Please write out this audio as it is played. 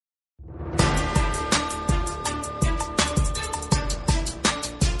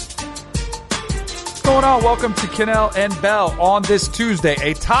going on? Welcome to Cannell and Bell on this Tuesday,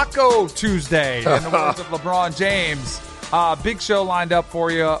 a Taco Tuesday, in the words of LeBron James. Big show lined up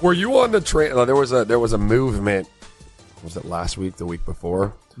for you. Were you on the train? There was a movement. Was it last week, the week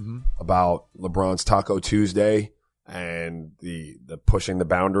before, about LeBron's Taco Tuesday and the pushing the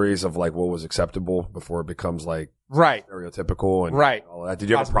boundaries of like what was acceptable before it becomes like stereotypical and all that. Did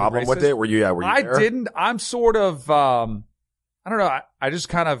you have a problem with it? Were you there? I didn't. I'm sort of I don't know. I just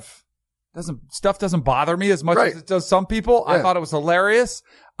kind of stuff doesn't bother me as much as it does some people. Yeah. I thought it was hilarious.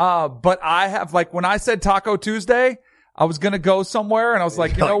 But I have, like, when I said Taco Tuesday, I was going to go somewhere and I was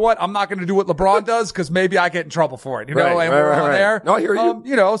like, you know what? I'm not going to do what LeBron does because maybe I get in trouble for it. You know, and we're on there. No, I hear you.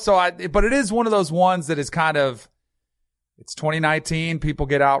 You know, but it is one of those ones that is kind of, it's 2019. People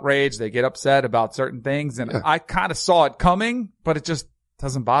get outraged. They get upset about certain things. And I kind of saw it coming, but it just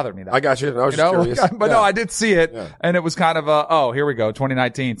doesn't bother me. I got you. I was just curious. But no, I did see it. Yeah. And it was kind of here we go.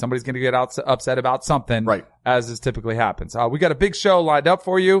 2019. Somebody's going to get upset about something. Right. As is typically happens. We got a big show lined up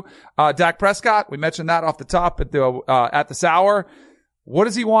for you. Dak Prescott. We mentioned that off the top at this hour. What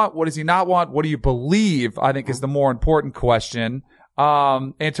does he want? What does he not want? What do you believe? I think is the more important question.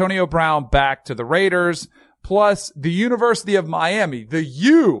 Antonio Brown back to the Raiders. Plus the University of Miami, the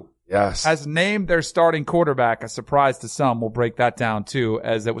U. Yes. Has named their starting quarterback. A surprise to some. We'll break that down too,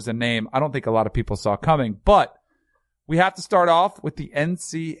 as it was a name I don't think a lot of people saw coming. But we have to start off with the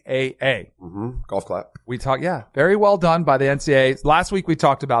NCAA. Golf clap. Very well done by the NCAA. Last week we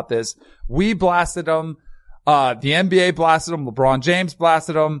talked about this. We blasted them. The NBA blasted them. LeBron James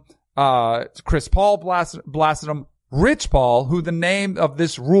blasted them. Chris Paul blasted them. Rich Paul, who the name of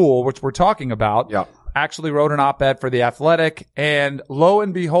this rule, which we're talking about, actually wrote an op-ed for The Athletic, and lo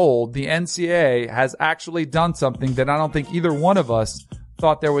and behold, the NCAA has actually done something that I don't think either one of us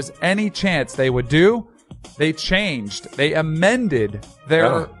thought there was any chance they would do. They amended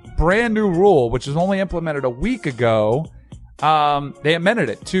their brand new rule, which was only implemented a week ago. They amended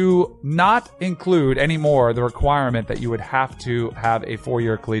it to not include anymore the requirement that you would have to have a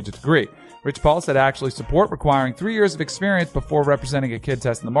 4-year collegiate degree. Rich Paul said, I actually support requiring 3 years of experience before representing a kid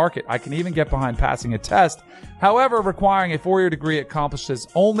test in the market. I can even get behind passing a test. However, requiring a 4-year degree accomplishes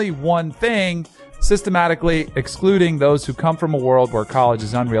only one thing, systematically excluding those who come from a world where college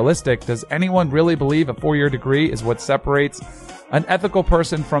is unrealistic. Does anyone really believe a 4-year degree is what separates an ethical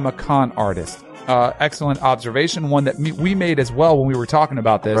person from a con artist? Excellent observation, one that we made as well when we were talking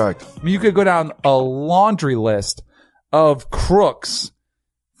about this. Right. I mean, you could go down a laundry list of crooks.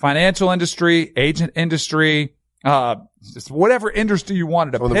 Financial industry, agent industry, just whatever industry you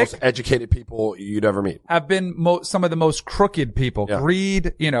wanted to pick. Some of the most educated people you'd ever meet have been some of the most crooked people. Yeah.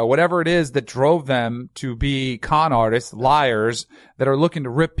 Greed, whatever it is that drove them to be con artists, liars that are looking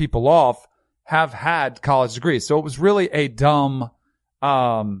to rip people off, have had college degrees. So it was really a dumb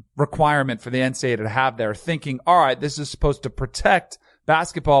requirement for the NCAA to have there, thinking, all right, this is supposed to protect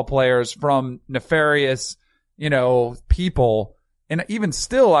basketball players from nefarious, people. And even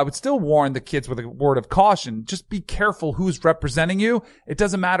still, I would still warn the kids with a word of caution. Just be careful who's representing you. It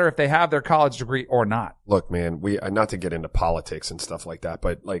doesn't matter if they have their college degree or not. Look, man, not to get into politics and stuff like that,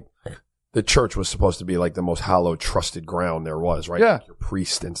 but like the church was supposed to be like the most hallowed, trusted ground there was, right? Yeah. Like your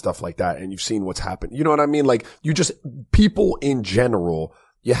priest and stuff like that. And you've seen what's happened. You know what I mean? Like people in general,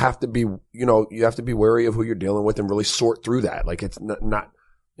 you have to be wary of who you're dealing with and really sort through that. Like it's not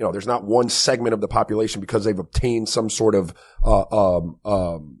there's not one segment of the population because they've obtained some sort of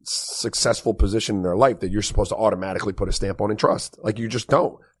successful position in their life that you're supposed to automatically put a stamp on and trust. Like you just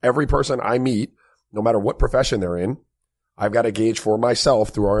don't. Every person I meet, no matter what profession they're in, I've got to gauge for myself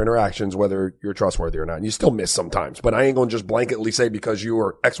through our interactions whether you're trustworthy or not. And you still miss sometimes, but I ain't going to just blanketly say because you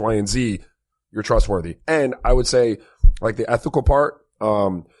are X, Y, and Z, you're trustworthy. And I would say like the ethical part,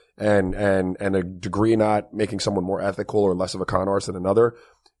 and a degree not making someone more ethical or less of a con artist than another.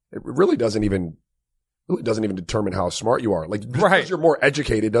 It really doesn't even determine how smart you are. Like, because you're more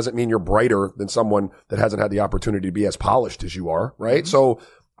educated doesn't mean you're brighter than someone that hasn't had the opportunity to be as polished as you are, right? So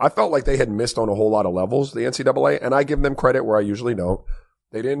I felt like they had missed on a whole lot of levels, the NCAA, and I give them credit where I usually don't.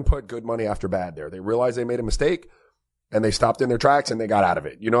 They didn't put good money after bad there. They realized they made a mistake and they stopped in their tracks and they got out of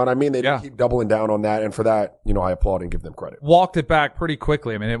it. You know what I mean? They didn't keep doubling down on that. And for that, I applaud and give them credit. Walked it back pretty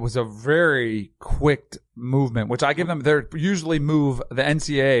quickly. I mean, it was a very quick movement, which I give them. The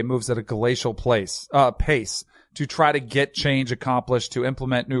NCAA moves at a glacial pace to try to get change accomplished, to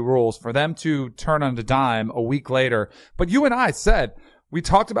implement new rules, for them to turn on a dime a week later. But you and I said, we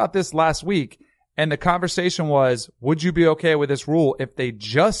talked about this last week, and the conversation was, would you be okay with this rule if they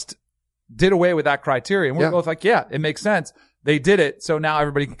just did away with that criteria? And we're both like, yeah, it makes sense. They did it. So now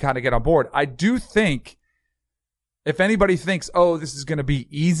everybody can kind of get on board. I do think if anybody thinks, oh, this is going to be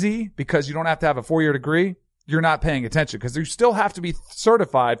easy because you don't have to have a 4-year degree, you're not paying attention because you still have to be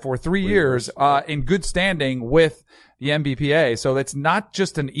certified for 3 years in good standing with the MBPA. So it's not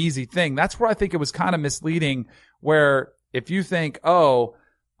just an easy thing. That's where I think it was kind of misleading, where if you think, oh,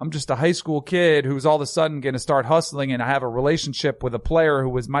 I'm just a high school kid who's all of a sudden going to start hustling and I have a relationship with a player who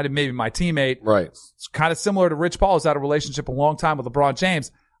was maybe my teammate. Right. It's kind of similar to Rich Paul, who's had a relationship a long time with LeBron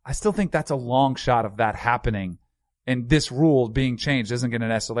James. I still think that's a long shot of that happening. And this rule being changed isn't going to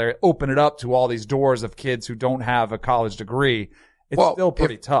necessarily open it up to all these doors of kids who don't have a college degree. It's still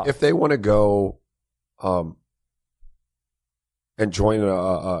pretty tough. If they want to go, and join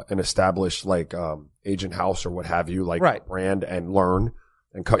an established agent house or what have you, brand, and learn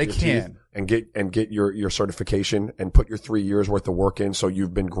and cut your teeth and get your certification and put your 3 years worth of work in, so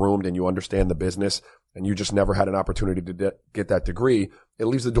you've been groomed and you understand the business and you just never had an opportunity to get that degree, it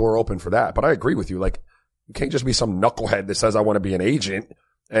leaves the door open for that. But I agree with you. You can't just be some knucklehead that says I want to be an agent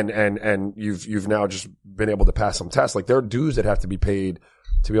and you've now just been able to pass some tests. There are dues that have to be paid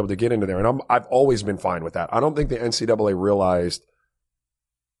to be able to get into there. And I've always been fine with that. I don't think the NCAA realized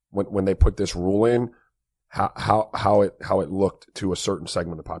when they put this rule in how it looked to a certain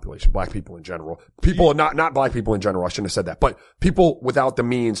segment of the population, black people in general. Not black people in general, I shouldn't have said that, but people without the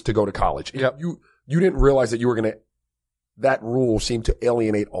means to go to college. Yep. You didn't realize that that rule seemed to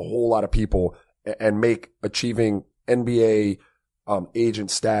alienate a whole lot of people and make achieving NBA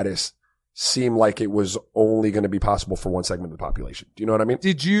agent status seem like it was only going to be possible for one segment of the population. Do you know what I mean?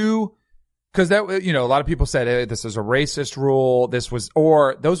 Did you? Because a lot of people said, hey, this is a racist rule. Those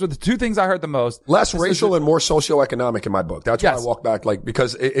were the two things I heard the most. Less racial and more socioeconomic in my book. That's why I walk back,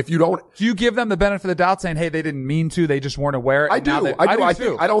 because if you don't. Do you give them the benefit of the doubt saying, hey, they didn't mean to, they just weren't aware? I do. I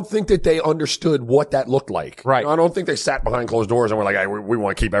don't think that they understood what that looked like. Right. I don't think they sat behind closed doors and were like, hey, we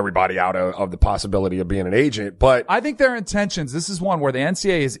want to keep everybody out of the possibility of being an agent. But I think their intentions, this is one where the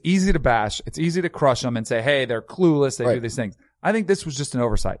NCAA is easy to bash. It's easy to crush them and say, hey, they're clueless. They do these things. I think this was just an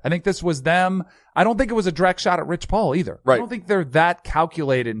oversight. I think this was them. I don't think it was a direct shot at Rich Paul either. Right. I don't think they're that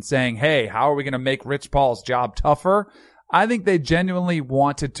calculated in saying, hey, how are we going to make Rich Paul's job tougher? I think they genuinely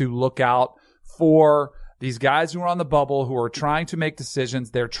wanted to look out for these guys who are on the bubble, who are trying to make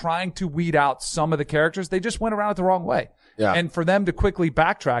decisions. They're trying to weed out some of the characters. They just went around it the wrong way. Yeah. And for them to quickly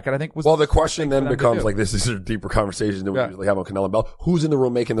backtrack it, I think was. Well, the question then becomes, this is a deeper conversation than we usually have on Canelo and Bell. Who's in the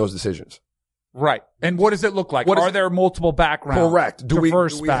room making those decisions? Right. And what does it look like? Are there multiple backgrounds? Correct. Do we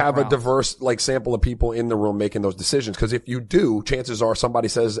have a diverse sample of people in the room making those decisions? Because if you do, chances are somebody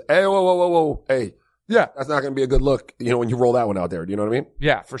says, hey, whoa, hey. Yeah. That's not going to be a good look, when you roll that one out there. Do you know what I mean?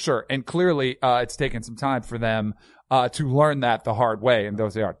 Yeah, for sure. And clearly, it's taken some time for them, to learn that the hard way. And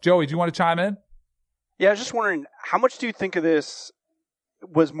those they are. Joey, do you want to chime in? Yeah, I was just wondering, how much do you think of this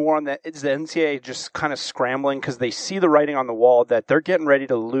was more on is the NCAA just kind of scrambling because they see the writing on the wall that they're getting ready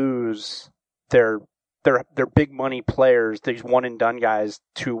to lose their big money players, these one and done guys,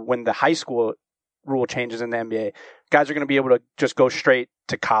 to when the high school rule changes in the NBA. Guys are going to be able to just go straight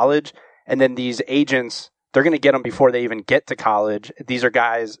to college, and then these agents, they're going to get them before they even get to college. These are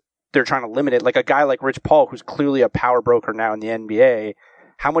guys, they're trying to limit it. Like a guy like Rich Paul, who's clearly a power broker now in the NBA,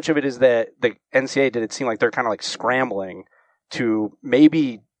 how much of it is that the NCAA did it seem like they're kind of scrambling to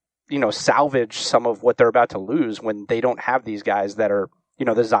maybe, salvage some of what they're about to lose when they don't have these guys that are, the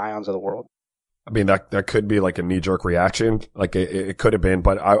Zions of the world? I mean, that could be a knee-jerk reaction. It could have been,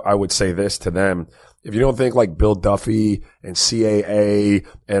 but I would say this to them. If you don't think Bill Duffy and CAA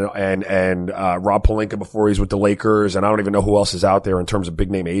and Rob Pelinka before he's with the Lakers, and I don't even know who else is out there in terms of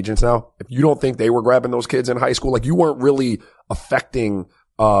big name agents now. If you don't think they were grabbing those kids in high school, you weren't really affecting,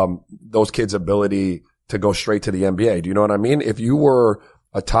 those kids' ability to go straight to the NBA. Do you know what I mean? If you were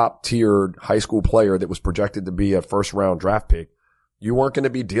a top-tiered high school player that was projected to be a first-round draft pick, you weren't going to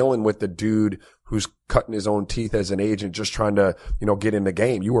be dealing with the dude who's cutting his own teeth as an agent, just trying to, get in the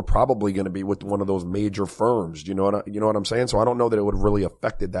game. You were probably going to be with one of those major firms. You know what I'm saying? So I don't know that it would have really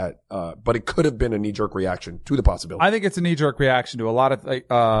affected that. But it could have been a knee-jerk reaction to the possibility. I think it's a knee-jerk reaction to a lot of,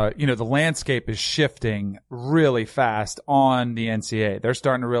 the landscape is shifting really fast on the NCAA. They're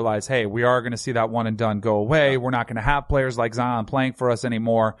starting to realize, hey, we are going to see that one and done go away. We're not going to have players like Zion playing for us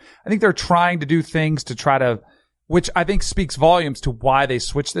anymore. I think they're trying to do things to try to, which I think speaks volumes to why they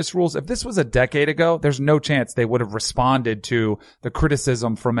switched this rules. If this was a decade ago, there's no chance they would have responded to the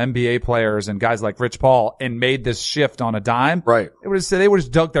criticism from NBA players and guys like Rich Paul and made this shift on a dime. Right. They would have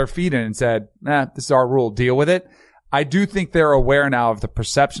just dug their feet in and said, this is our rule, deal with it. I do think they're aware now of the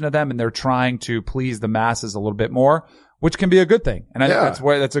perception of them and they're trying to please the masses a little bit more, which can be a good thing. And I think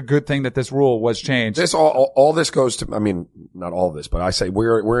that's a good thing that this rule was changed. This all this goes to, I mean, not all of this, but I say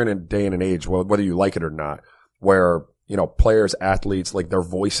we're in a day and an age, whether you like it or not, where, players, athletes, like their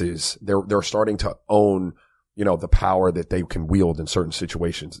voices, they're starting to own, the power that they can wield in certain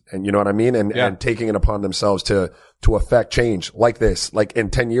situations. And you know what I mean? And taking it upon themselves to affect change like this. Like in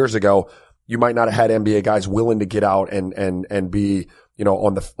 10 years ago, you might not have had NBA guys willing to get out and be,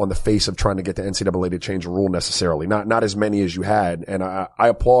 on the face of trying to get the NCAA to change a rule necessarily. Not as many as you had. And I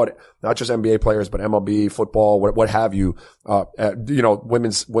applaud not just NBA players, but MLB, football, what have you.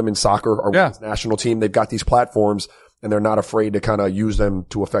 Women's soccer or women's national team. They've got these platforms and they're not afraid to kind of use them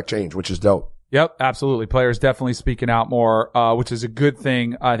to affect change, which is dope. Yep, absolutely. Players definitely speaking out more, which is a good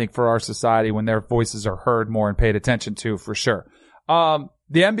thing, I think, for our society when their voices are heard more and paid attention to, for sure.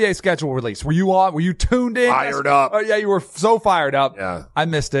 The NBA schedule release. Were you tuned in? Fired up. Oh, yeah, you were so fired up. Yeah. I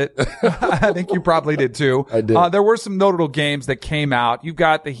missed it. I think you probably did too. I did. There were some notable games that came out. You've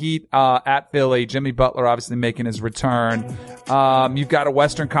got the Heat, at Philly. Jimmy Butler obviously making his return. You've got a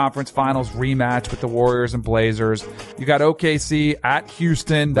Western Conference Finals rematch with the Warriors and Blazers. You got OKC at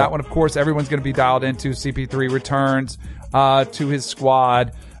Houston. That one, of course, everyone's going to be dialed into. CP3 returns, to his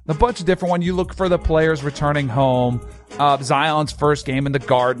squad. A bunch of different ones. You look for the players returning home. Zion's first game in the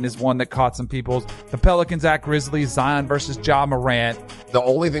Garden is one that caught some people's. The Pelicans at Grizzlies, Zion versus Ja Morant. The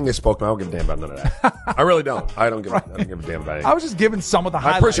only thing they spoke about, I don't give a damn about none of that. I really don't. I don't give a damn about it. I was just giving some of the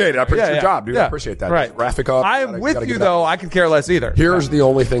highlights. I appreciate it. I appreciate your job, dude. I appreciate that. Right. Graphic up. I am with you, though. I could care less either. Here's the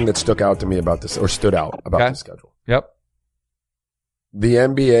only thing that stuck out to me about this, or stood out about the schedule. Yep. The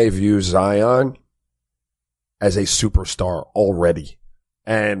NBA views Zion as a superstar already.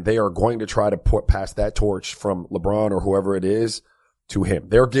 And they are going to try to pass that torch from LeBron or whoever it is to him.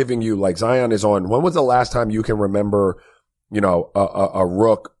 They're giving you, like, Zion is on. When was the last time you can remember, a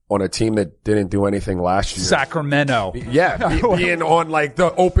rook on a team that didn't do anything last year? Sacramento. Being on like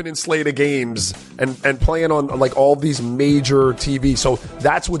the opening slate of games and playing on like all these major TV. So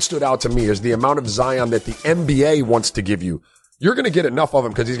that's what stood out to me, is the amount of Zion that the NBA wants to give you. You're going to get enough of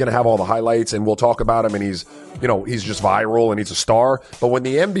him because he's going to have all the highlights and we'll talk about him, and he's just viral and he's a star. But when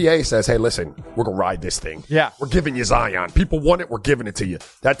the NBA says, hey, listen, we're going to ride this thing. Yeah. We're giving you Zion. People want it. We're giving it to you.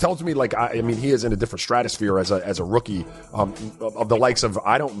 That tells me, like, I mean, he is in a different stratosphere as a rookie, of the likes of,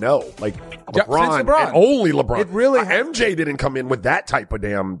 I don't know, like LeBron, and only LeBron. It really MJ didn't come in with that type of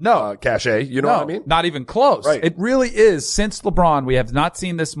damn cachet. You know what I mean? Not even close. Right. It really is. Since LeBron, we have not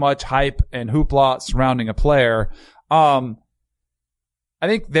seen this much hype and hoopla surrounding a player. I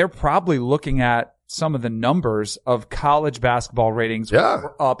think they're probably looking at some of the numbers of college basketball ratings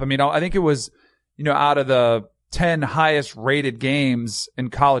were up. I mean, I think it was, out of the 10 highest rated games in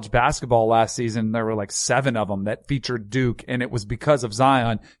college basketball last season, there were like 7 of them that featured Duke, and it was because of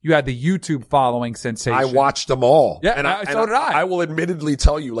Zion. You had the YouTube following sensation. I watched them all. Yeah, so did I. I will admittedly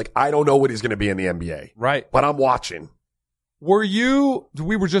tell you, like, I don't know what he's going to be in the NBA. Right. But I'm watching.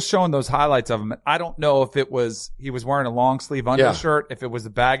 We were just showing those highlights of him. I don't know if he was wearing a long sleeve undershirt, if it was the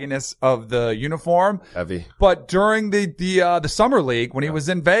bagginess of the uniform. Heavy. But during the summer league, when he was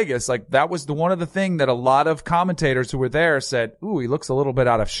in Vegas, like, that was one of the thing that a lot of commentators who were there said, ooh, he looks a little bit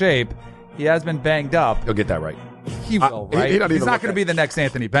out of shape. He has been banged up. He'll get that right. He will, right? He's not going to be the next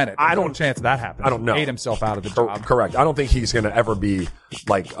Anthony Bennett. There's no chance of that happening. I don't know. He ate himself out of the job. Correct. I don't think he's going to ever be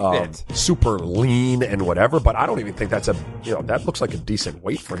like super lean and whatever. But I don't even think that's that looks like a decent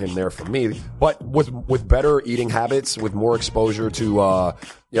weight for him there for me. But with better eating habits, with more exposure to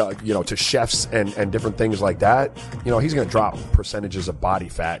to chefs and different things like that, he's going to drop percentages of body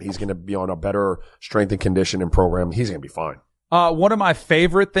fat. He's going to be on a better strength and conditioning program. He's going to be fine. One of my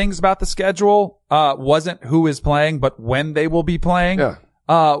favorite things about the schedule, wasn't who is playing, but when they will be playing. Yeah.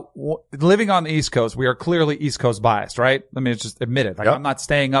 Living on the East Coast, we are clearly East Coast biased, right? Let me just admit it. Like, I'm not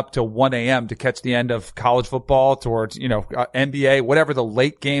staying up till 1 a.m. to catch the end of college football towards, NBA, whatever the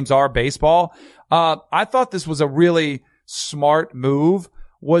late games are, baseball. I thought this was a really smart move,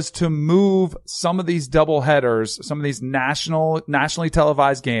 was to move some of these double headers, some of these nationally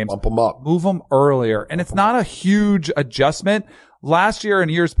televised games. Bump them up. Move them earlier. And it's not a huge adjustment. Last year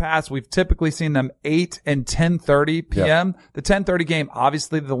and years past, we've typically seen them 8 and 10:30 p.m. Yeah. The 10:30 game,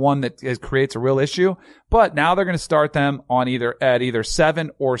 obviously the one that creates a real issue, but now they're going to start them on either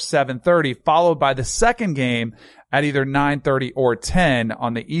 7 or 7:30, followed by the second game at either 9:30 or 10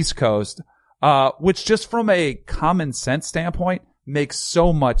 on the East Coast, which just from a common sense standpoint makes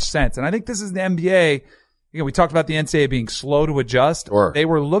so much sense. And I think this is the NBA. We talked about the NCAA being slow to adjust. Sure. They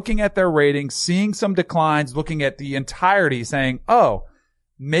were looking at their ratings, seeing some declines, looking at the entirety, saying, oh,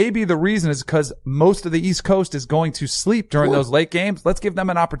 maybe the reason is because most of the East Coast is going to sleep during those late games. Let's give them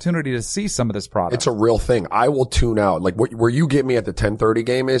an opportunity to see some of this product. It's a real thing. I will tune out. Like where you get me at the 10:30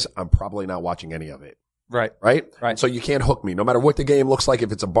 game is, I'm probably not watching any of it. Right. So you can't hook me. No matter what the game looks like,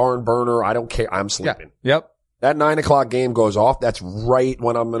 if it's a barn burner, I don't care. I'm sleeping. Yeah. Yep. That 9:00 game goes off. That's right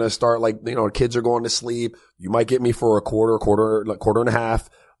when I'm going to start, kids are going to sleep. You might get me for a quarter and a half.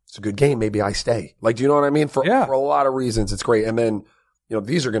 It's a good game. Maybe I stay. Do you know what I mean? For a lot of reasons, it's great. And then,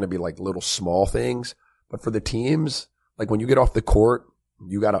 these are going to be little small things, but for the teams, when you get off the court,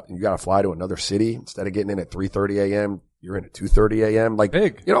 you gotta fly to another city instead of getting in at 3:30 a.m. You're in at 2:30 a.m.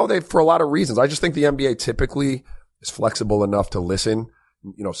 Big. For a lot of reasons. I just think the NBA typically is flexible enough to listen,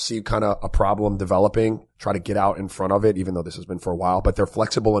 see kind of a problem developing, try to get out in front of it, even though this has been for a while, but they're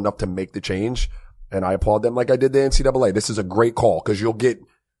flexible enough to make the change. And I applaud them like I did the NCAA. This is a great call because you'll get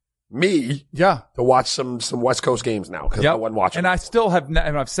me to watch some West Coast games now because I wasn't watching. And I still have, and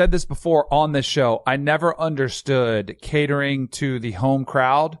I've said this before on this show, I never understood catering to the home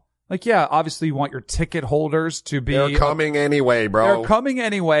crowd. Obviously you want your ticket holders to be. They're coming anyway, bro. They're coming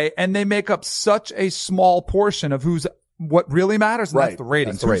anyway, and they make up such a small portion of what really matters, and that's the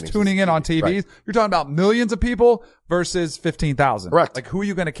ratings. Who's tuning in on TVs? Right. You're talking about millions of people versus 15,000. Correct. Who are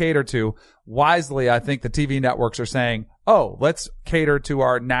you going to cater to? Wisely, I think the TV networks are saying, oh, let's cater to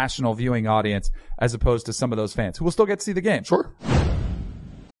our national viewing audience as opposed to some of those fans who will still get to see the game. Sure.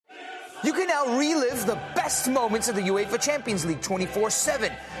 You can now relive the best moments of the UEFA Champions League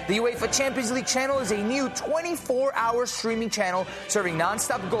 24/7. The UEFA Champions League channel is a new 24-hour streaming channel serving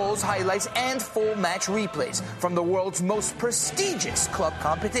non-stop goals, highlights, and full match replays from the world's most prestigious club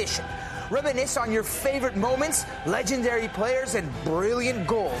competition. Reminisce on your favorite moments, legendary players, and brilliant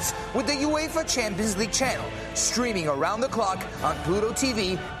goals with the UEFA Champions League channel, streaming around the clock on Pluto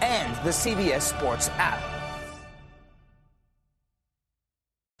TV and the CBS Sports app.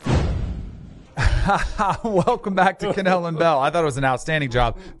 Welcome back to Cannell and Bell. I thought it was an outstanding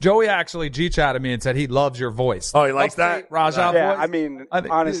job. Joey actually G-chatted me and said he loves your voice. Oh, he likes that? Raja yeah, voice? I mean,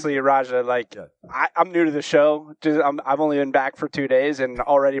 honestly, Raja, I'm new to the show. I've only been back for 2 days, and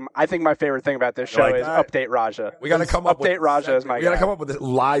already I think my favorite thing about this show is Update Raja. We got to come up Update Raja is my guy. We got to come up with a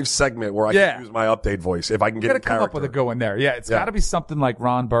live segment where I can use my update voice if I can get got to come up with a go in there. Yeah, it's got to be something like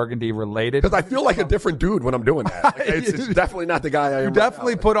Ron Burgundy related. Because I feel like a different dude when I'm doing that. It's definitely not the guy I am. You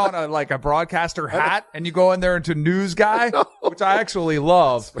definitely put on a broadcaster hat and you go in there into news guy, which I actually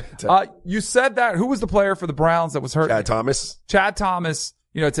love. You said that. Who was the player for the Browns that was hurt? Chad Thomas.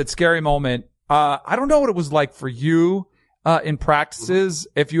 It's a scary moment. I don't know what it was like for you in practices.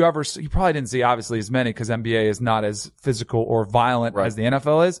 If you probably didn't see obviously as many because NBA is not as physical or violent as the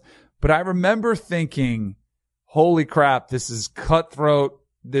NFL is. But I remember thinking, holy crap, this is cutthroat.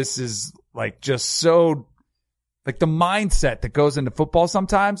 This is just so the mindset that goes into football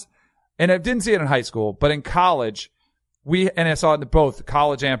sometimes. And I didn't see it in high school, but in college, and I saw it in both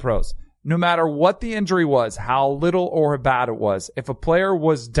college and pros. No matter what the injury was, how little or bad it was, if a player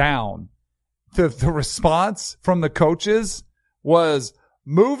was down, the response from the coaches was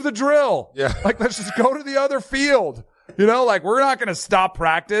move the drill. Yeah. Let's just go to the other field. We're not going to stop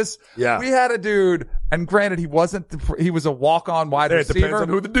practice. Yeah. We had a dude, and granted, he was a walk-on wide receiver. It depends on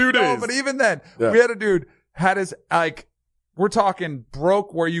who the dude is. But even then, we had a dude had his, we're talking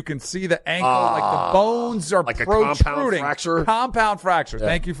broke where you can see the ankle, the bones are protruding. A compound fracture? Compound fracture. Yeah.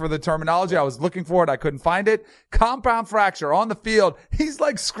 Thank you for the terminology. I was looking for it. I couldn't find it. Compound fracture on the field. He's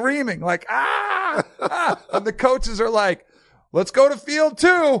screaming, and the coaches are like, let's go to field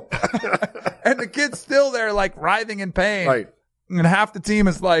 2. And the kid's still there, writhing in pain. Right. And half the team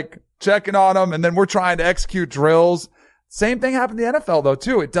is checking on him. And then we're trying to execute drills. Same thing happened in the NFL though,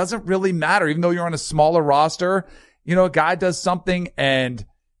 too. It doesn't really matter. Even though you're on a smaller roster, a guy does something and,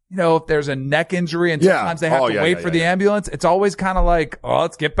 if there's a neck injury and sometimes they have to wait for the ambulance, it's always kind of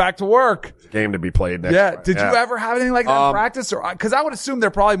let's get back to work. It's a game to be played next. Yeah. Did you ever have anything like that in practice? Cause I would assume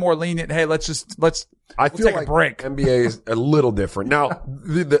they're probably more lenient. Hey, let's take a break. NBA is a little different. Now,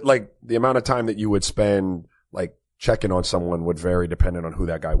 the amount of time that you would spend, checking on someone would vary depending on who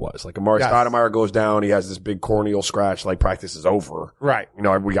that guy was. Amari Stoudemire goes down. He has this big corneal scratch. Practice is over. Right.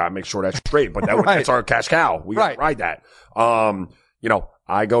 We got to make sure that's straight, but that's our cash cow. We got to ride that.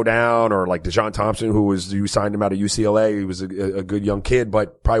 I go down or DeJohn Thompson, you signed him out of UCLA. He was a good young kid,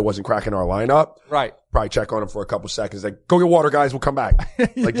 but probably wasn't cracking our lineup. Right. Probably check on him for a couple seconds. Go get water, guys. We'll come back.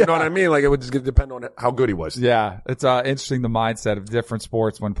 You know what I mean? It would just depend on how good he was. Yeah. It's interesting the mindset of different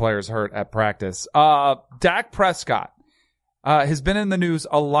sports when players hurt at practice. Dak Prescott has been in the news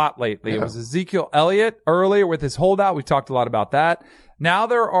a lot lately. Yeah. It was Ezekiel Elliott earlier with his holdout. We talked a lot about that. Now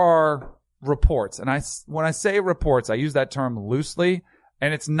there are reports, and when I say reports, I use that term loosely.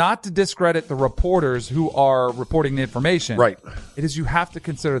 And it's not to discredit the reporters who are reporting the information. Right. It is you have to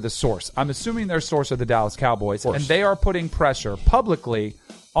consider the source. I'm assuming their source are the Dallas Cowboys. And they are putting pressure publicly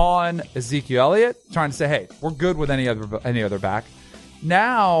on Ezekiel Elliott, trying to say, hey, we're good with any other back.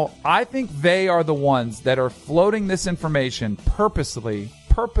 Now, I think they are the ones that are floating this information purposefully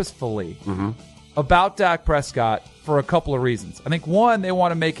about Dak Prescott for a couple of reasons. I think, one, they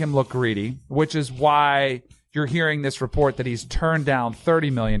want to make him look greedy, which is why you're hearing this report that he's turned down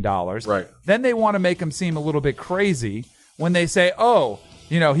 $30 million. Right. Then they want to make him seem a little bit crazy when they say,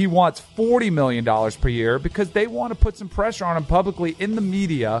 he wants $40 million per year, because they want to put some pressure on him publicly in the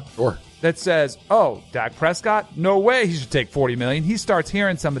media. Sure. That says, Dak Prescott, no way he should take $40 million. He starts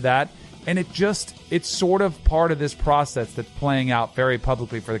hearing some of that, and it's sort of part of this process that's playing out very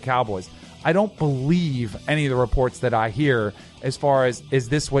publicly for the Cowboys. I don't believe any of the reports that I hear as far as, is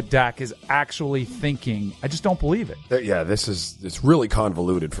this what Dak is actually thinking? I just don't believe it. Yeah, it's really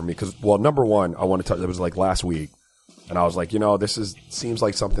convoluted for me because, well, number one, I want to tell, it was like last week, and I was like, seems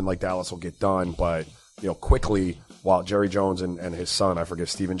like something like Dallas will get done, but, quickly, while Jerry Jones and his son, I forget,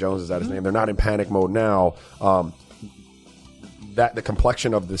 Stephen Jones, is that his name? They're not in panic mode now. That the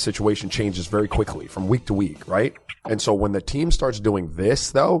complexion of the situation changes very quickly from week to week, right? And so when the team starts doing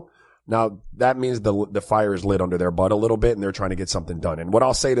this, though, now that means the fire is lit under their butt a little bit, and they're trying to get something done. And what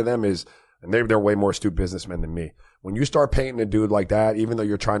I'll say to them is, and they're way more astute businessmen than me, when you start painting a dude like that, even though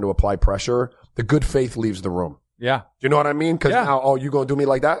you're trying to apply pressure, the good faith leaves the room. Yeah. Do you know what I mean? Because now, you going to do me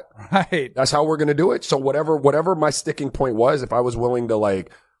like that? Right. That's how we're going to do it. So whatever my sticking point was, if I was willing to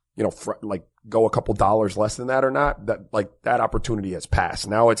go a couple dollars less than that or not, that opportunity has passed.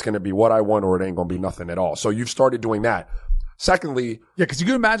 Now it's going to be what I want, or it ain't going to be nothing at all. So you've started doing that. Secondly, yeah, because you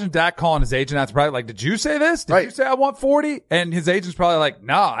can imagine Dak calling his agent after probably like, did you say this? Did you say I want 40? And his agent's probably like,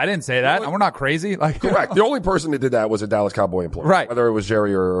 no, I didn't say that. We're not crazy. Correct. The only person that did that was a Dallas Cowboy employee. Right. Whether it was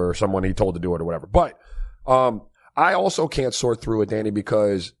Jerry or someone he told to do it or whatever. But, I also can't sort through it, Danny,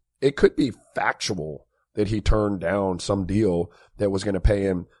 because it could be factual that he turned down some deal that was going to pay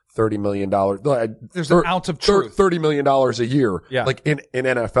him $30 million. There's an ounce of truth. $30 million a year. Yeah. Like in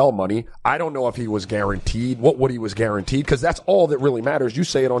NFL money. I don't know if he was guaranteed, what he was guaranteed, because that's all that really matters. You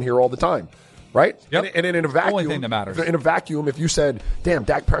say it on here all the time. Right? Yep. And in a vacuum, only thing that matters. In a vacuum, if you said, damn,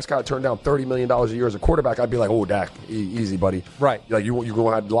 Dak Prescott turned down $30 million a year as a quarterback, I'd be like, oh, Dak, easy, buddy. Right. Like, you're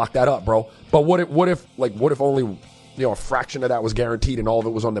going to lock that up, bro. But what if only, a fraction of that was guaranteed and all of it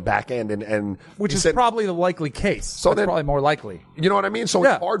was on the back end, and which is probably the likely case. So that's then, probably more likely. You know what I mean? So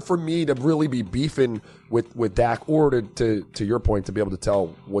it's hard for me to really be beefing with Dak, or to your point, to be able to tell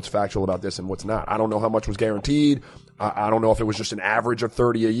what's factual about this and what's not. I don't know how much was guaranteed. I don't know if it was just an average of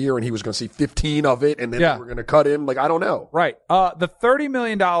 30 a year and he was going to see 15 of it and then we were going to cut him. Like, I don't know. Right. The $30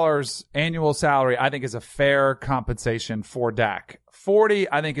 million annual salary, I think, is a fair compensation for Dak.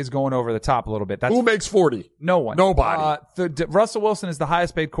 40, I think, is going over the top a little bit. Who makes 40? No one. Nobody. Russell Wilson is the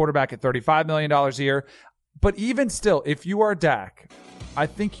highest paid quarterback at $35 million a year. But even still, if you are Dak, I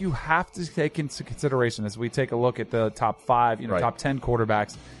think you have to take into consideration, as we take a look at the top 5, top 10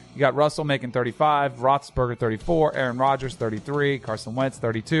 quarterbacks. You got Russell making 35, Roethlisberger 34, Aaron Rodgers 33, Carson Wentz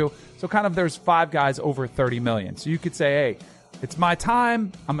 32. So kind of there's 5 guys over 30 million. So you could say, hey, it's my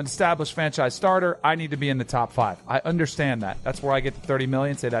time. I'm an established franchise starter. I need to be in the top 5. I understand that. That's where I get the 30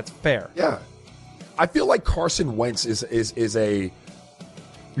 million. Say that's fair. Yeah. I feel like Carson Wentz is a...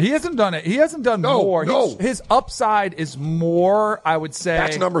 He hasn't done it. He hasn't done more. No. His upside is more, I would say.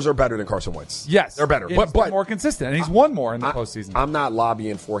 Dak's numbers are better than Carson Wentz. Yes. They're better. But more consistent. And he's won more in the postseason. I'm not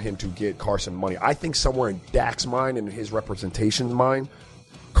lobbying for him to get Carson money. I think somewhere in Dak's mind and his representation's mind,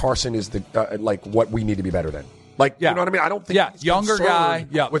 Carson is the what we need to be better than. You know what I mean? I don't think he's younger guy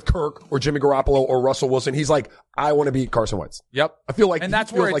with Kirk or Jimmy Garoppolo or Russell Wilson. He's like, I want to beat Carson Wentz. Yep. I feel like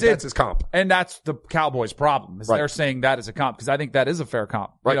that's his comp. And that's the Cowboys' problem, is they're saying that is a comp, because I think that is a fair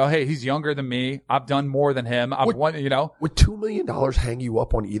comp. Right. Hey, he's younger than me. I've done more than him. I've won, Would $2 million hang you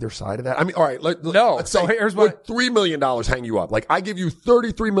up on either side of that? I mean, all right. No. Let's say, here's what. Would $3 million hang you up? Like, I give you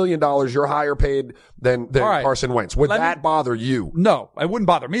 $33 million. You're higher paid than Carson Wentz. Would that bother you? No, it wouldn't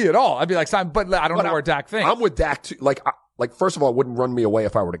bother me at all. I'd be like, Simon, but I don't know where Dak thinks. I'm with Dak too. Like, first of all, it wouldn't run me away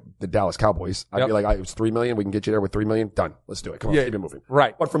if I were the Dallas Cowboys. I'd be like, it was $3 million. We can get you there with $3 million. Done. Let's do it. Come on, keep it moving.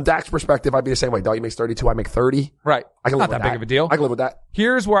 Right. But from Dak's perspective, I'd be the same way. Dog, makes 32. I make 30. Right. I can live Not with that big of a deal. I can live with that.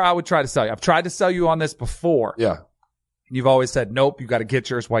 Here's where I would try to sell you. I've tried to sell you on this before. Yeah. You've always said, nope, you got to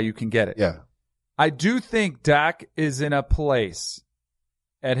get yours while you can get it. Yeah. I do think Dak is in a place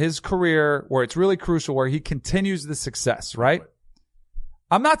at his career where it's really crucial, where he continues the success, right?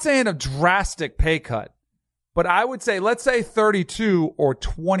 I'm not saying a drastic pay cut, but I would say, let's say 32 or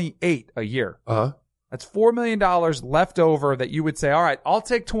 28 a year. Uh-huh. That's $4 million left over that you would say, all right, I'll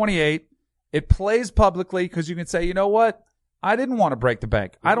take 28. It plays publicly, because you can say, you know what? I didn't want to break the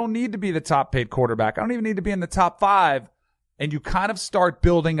bank. I don't need to be the top paid quarterback. I don't even need to be in the top 5. and you kind of start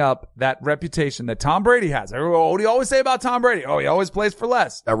building up that reputation that Tom Brady has. What do you always say about Tom Brady? Oh, he always plays for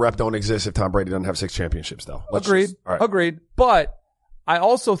less. That rep don't exist if Tom Brady doesn't have 6 championships, though. Agreed. But I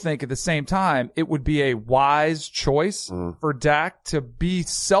also think at the same time, it would be a wise choice for Dak to be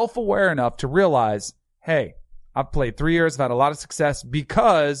self-aware enough to realize, hey, I've played 3 years, I've had a lot of success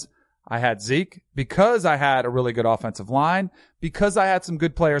because I had Zeke, because I had a really good offensive line, because I had some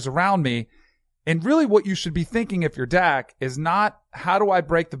good players around me. And really what you should be thinking if you're Dak is not how do I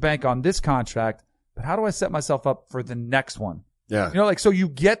break the bank on this contract, but how do I set myself up for the next one? Yeah. You know, like, so you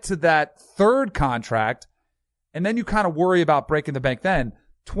get to that third contract and then you kind of worry about breaking the bank then.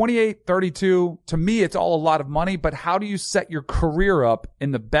 28, 32, to me, it's all a lot of money, but how do you set your career up in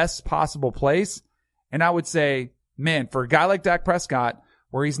the best possible place? And I would say, man, for a guy like Dak Prescott,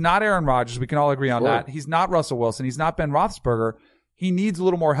 where he's not Aaron Rodgers, we can all agree on that. He's not Russell Wilson. He's not Ben Roethlisberger. He needs a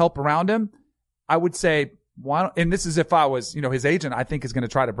little more help around him. I would say, and this is if I was, his agent, I think is going to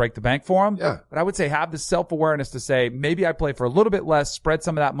try to break the bank for him. Yeah. But I would say have the self-awareness to say, maybe I play for a little bit less, spread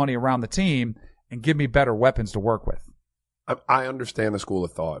some of that money around the team, and give me better weapons to work with. I understand the school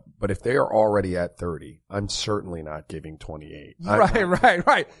of thought, but if they are already at 30, I'm certainly not giving 28.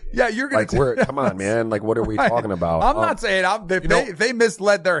 Right. Yeah, you're going to come on, man. Like, what are we talking about? I'm not saying if they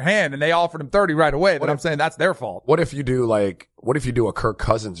misled their hand and they offered him 30 right away, then I'm saying that's their fault. What if you do a Kirk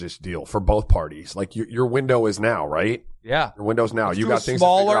Cousins-ish deal for both parties? Like your window is now, right? Yeah. Your window's now. You got things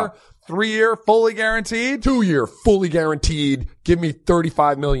smaller, 3-year, fully guaranteed. 2-year, fully guaranteed. Give me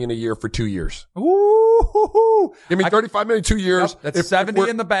 $35 million a year for 2 years. Ooh. Give me $35 million 2 years. Yep, that's 70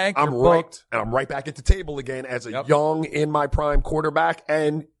 in the bank. I'm right back at the table again as a young, in my prime quarterback.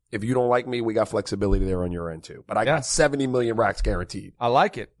 And if you don't like me, we got flexibility there on your end too. But I got 70 million racks guaranteed. I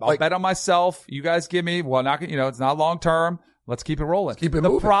like it. I'll bet on myself. You guys give me, it's not long term. Let's keep it rolling. Keep it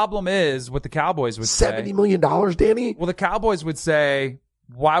moving. The problem is what the Cowboys would say. $70 million, Danny? Well, the Cowboys would say,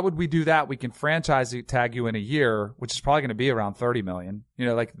 why would we do that? We can franchise tag you in a year, which is probably going to be around 30 million.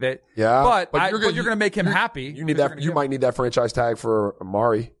 Like that. Yeah. But you're going to make him happy. You need that. You might need that franchise tag for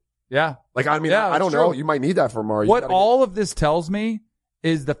Amari. Yeah. I don't know. You might need that for Amari. What all of this tells me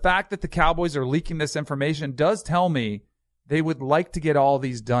is the fact that the Cowboys are leaking this information does tell me they would like to get all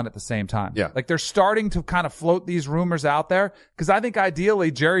these done at the same time. Yeah. Like they're starting to kind of float these rumors out there because I think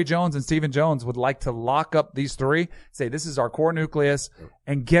ideally Jerry Jones and Stephen Jones would like to lock up these three, say this is our core nucleus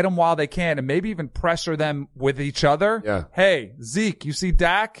and get them while they can and maybe even pressure them with each other. Yeah. Hey, Zeke, you see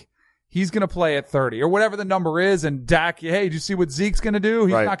Dak? He's going to play at 30 or whatever the number is. And Dak, hey, do you see what Zeke's going to do?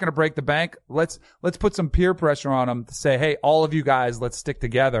 He's not going to break the bank. Let's put some peer pressure on him to say, hey, all of you guys, let's stick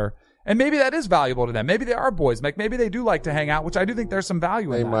together. And maybe that is valuable to them. Maybe they are boys. Maybe they do like to hang out, which I do think there's some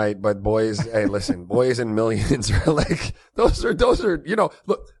value in that. They might, but boys, hey, listen, boys in millions are like, those are,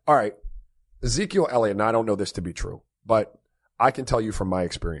 look, all right. Ezekiel Elliott, and I don't know this to be true, but I can tell you from my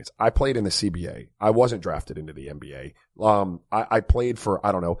experience. I played in the CBA. I wasn't drafted into the NBA. I played for,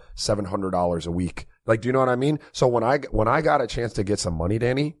 I don't know, $700 a week. Like, do you know what I mean? So when I got a chance to get some money,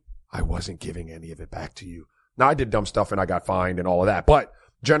 Danny, I wasn't giving any of it back to you. Now I did dumb stuff and I got fined and all of that, but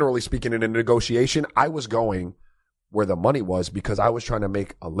generally speaking, in a negotiation, I was going where the money was because I was trying to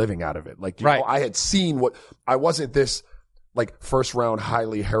make a living out of it. Like, you know, I had seen I wasn't this like first round,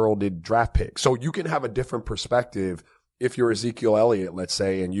 highly heralded draft pick. So you can have a different perspective if you're Ezekiel Elliott, let's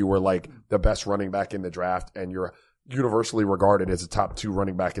say, and you were like the best running back in the draft and you're universally regarded as a top 2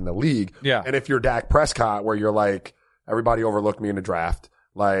 running back in the league. Yeah. And if you're Dak Prescott, where you're like, everybody overlooked me in the draft.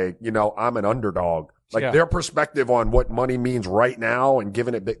 Like, I'm an underdog. Like their perspective on what money means right now and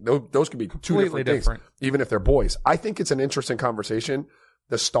giving it big, those could be two different things, even if they're boys. I think it's an interesting conversation.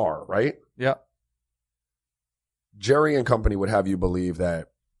 The star, right? Yeah. Jerry and company would have you believe that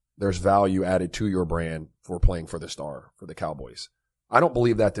there's value added to your brand for playing for the star, for the Cowboys. I don't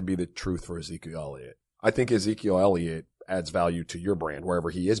believe that to be the truth for Ezekiel Elliott. I think Ezekiel Elliott adds value to your brand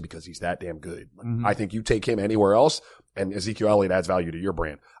wherever he is because he's that damn good. Mm-hmm. I think you take him anywhere else and Ezekiel Elliott adds value to your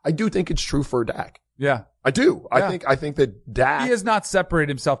brand. I do think it's true for Dak. Yeah. I do. Yeah. I think that Dak. He has not separated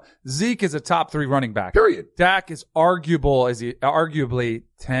himself. Zeke is a top 3 running back. Period. Dak is arguably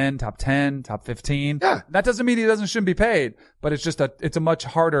 10, top 10, top 15. Yeah. That doesn't mean shouldn't be paid, but it's just it's a much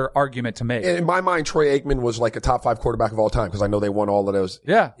harder argument to make. In my mind, Troy Aikman was like a top 5 quarterback of all time because I know they won all of those.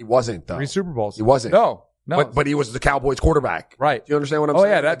 Yeah. He wasn't though. 3 Super Bowls. He wasn't. No. But he was the Cowboys quarterback. Right. Do you understand what I'm saying?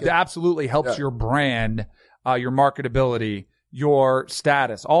 Oh yeah. That absolutely helps your brand, your marketability, your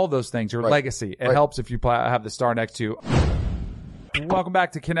status, all those things, your legacy. It helps if you have the star next to you. Welcome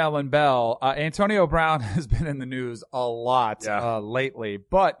back to Cannell and Bell. Antonio Brown has been in the news a lot lately,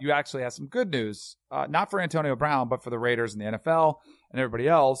 but you actually have some good news, not for Antonio Brown, but for the Raiders and the NFL and everybody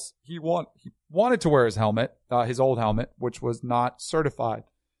else, he wanted to wear his helmet, his old helmet, which was not certified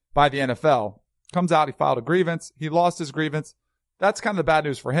by the NFL. Comes out, he filed a grievance. He lost his grievance. That's kind of the bad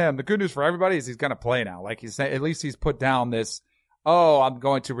news for him. The good news for everybody is he's going to play now. Like he's saying, at least he's put down this, oh, I'm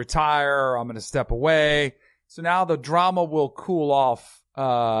going to retire. I'm going to step away. So now the drama will cool off.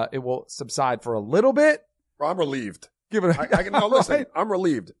 It will subside for a little bit. Bro, I'm relieved. Give it listen, right? I'm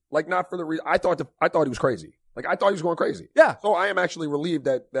relieved. Like not for the reason, I thought he was crazy. Like I thought he was going crazy. Yeah. So I am actually relieved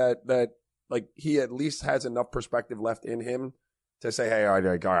that like he at least has enough perspective left in him to say, hey, all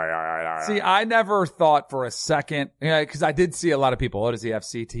right. See, I never thought for a second, because I did see a lot of people, does he have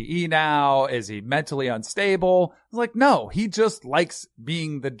CTE now? Is he mentally unstable? I was like, no, he just likes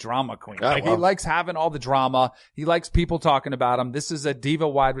being the drama queen. He likes having all the drama. He likes people talking about him. This is a diva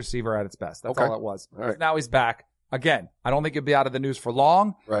wide receiver at its best. That's all it was. All right. Now he's back. Again, I don't think he'll be out of the news for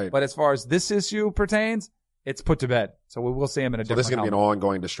long. Right. But as far as this issue pertains, it's put to bed. So we will see him in a different this is going to be an element.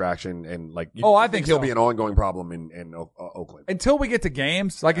 ongoing distraction and like, I think he'll so. be an ongoing problem in Oakland. Until we get to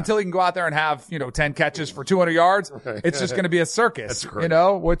games, until he can go out there and have, 10 catches for 200 yards, it's just going to be a circus,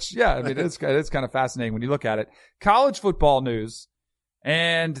 which, it's kind of fascinating when you look at it. College football news.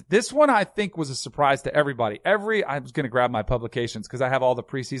 And this one I think was a surprise to everybody. I was going to grab my publications because I have all the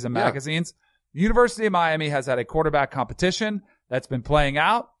preseason magazines. The University of Miami has had a quarterback competition that's been playing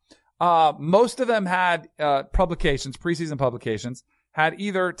out. Most of them had preseason publications, had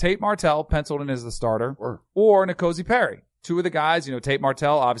either Tate Martell penciled in as the starter or N'Kosi Perry. Two of the guys, Tate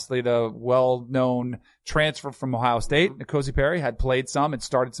Martell, obviously the well-known transfer from Ohio State. N'Kosi Perry had played some and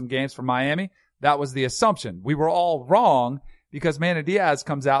started some games for Miami. That was the assumption. We were all wrong because Manny Diaz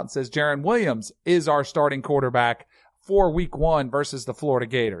comes out and says Jarren Williams is our starting quarterback for week 1 versus the Florida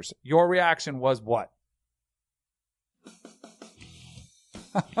Gators. Your reaction was what?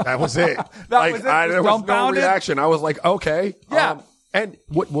 That was it. There was no reaction. I was like, okay. Yeah. And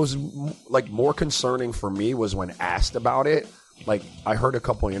what was like more concerning for me was when asked about it, like I heard a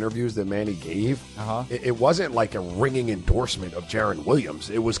couple of interviews that Manny gave. It wasn't like a ringing endorsement of Jarren Williams.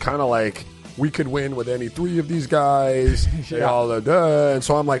 It was kind of like, we could win with any 3 of these guys. And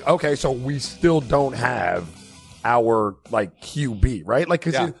so I'm like, okay, so we still don't have our like QB, right? Like,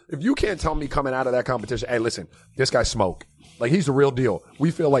 cause if you can't tell me coming out of that competition, hey, listen, this guy's smoke. Like, he's the real deal.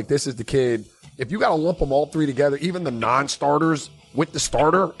 We feel like this is the kid. If you got to lump them all 3 together, even the non-starters with the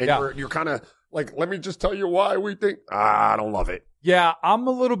starter, and you're kind of like, let me just tell you why we think, I don't love it. Yeah, I'm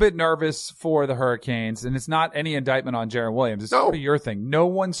a little bit nervous for the Hurricanes, and it's not any indictment on Jarren Williams. It's sort of your thing. No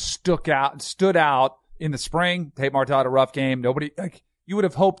one stood out in the spring. Tate Martell had a rough game. Nobody, you would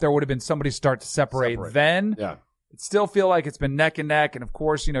have hoped there would have been somebody start to separate. Then. Yeah. It still feel like it's been neck and neck, and of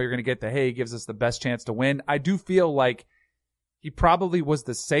course, you're going to get he gives us the best chance to win. I do feel like he probably was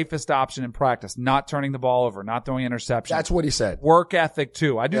the safest option in practice, not turning the ball over, not throwing interceptions. That's what he said. Work ethic,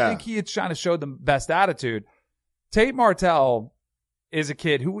 too. I do think he had kind of showed the best attitude. Tate Martell is a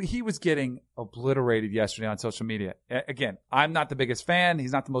kid who he was getting obliterated yesterday on social media. Again, I'm not the biggest fan.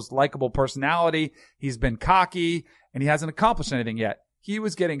 He's not the most likable personality. He's been cocky, and he hasn't accomplished anything yet. He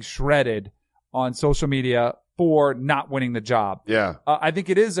was getting shredded on social media for not winning the job. Yeah. I think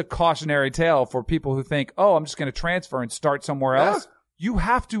it is a cautionary tale for people who think, I'm just going to transfer and start somewhere else. You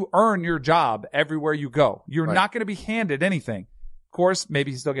have to earn your job everywhere you go. You're not going to be handed anything. Of course,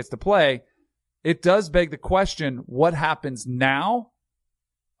 maybe he still gets to play. It does beg the question, what happens now?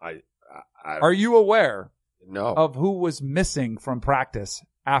 Are you aware of who was missing from practice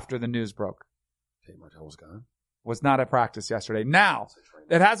after the news broke? Tate Martell was gone. Was not at practice yesterday. Now,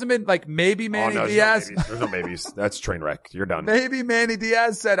 it hasn't been like maybe Manny Diaz. There's no maybes. That's train wreck. You're done. Maybe Manny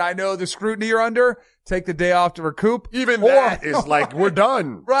Diaz said, I know the scrutiny you're under. Take the day off to recoup. Even that is like, we're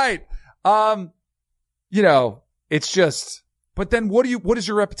done. Right. It's just, but then what is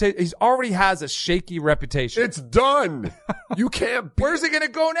your reputation? He already has a shaky reputation. It's done. You can't. Where's it going to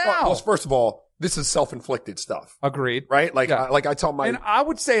go now? Well, first of all, this is self-inflicted stuff. Agreed. Right? Like, I tell my. And I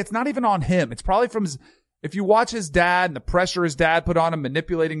would say it's not even on him. It's probably from if you watch his dad and the pressure his dad put on him,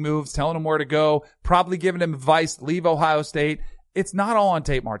 manipulating moves, telling him where to go, probably giving him advice, leave Ohio State. It's not all on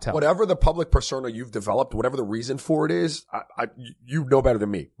Tate Martell. Whatever the public persona you've developed, whatever the reason for it is, you know better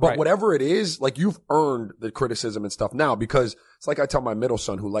than me. But whatever it is, like you've earned the criticism and stuff now because it's like I tell my middle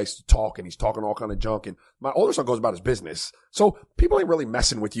son who likes to talk and he's talking all kind of junk and my older son goes about his business. So people ain't really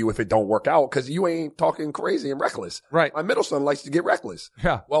messing with you if it don't work out because you ain't talking crazy and reckless. Right. My middle son likes to get reckless.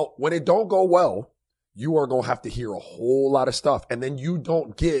 Yeah. Well, when it don't go well, you are going to have to hear a whole lot of stuff. And then you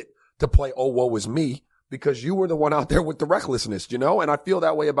don't get to play, oh, woe is me, because you were the one out there with the recklessness, And I feel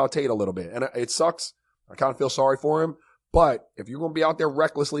that way about Tate a little bit. And it sucks. I kind of feel sorry for him. But if you're going to be out there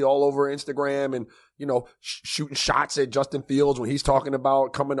recklessly all over Instagram and, you know, shooting shots at Justin Fields when he's talking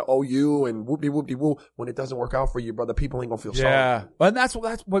about coming to OU and whoopty-whoopty-woo, when it doesn't work out for you, brother, people ain't going to feel sorry. Yeah. But that's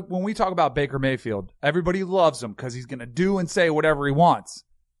what, when we talk about Baker Mayfield, everybody loves him because he's going to do and say whatever he wants.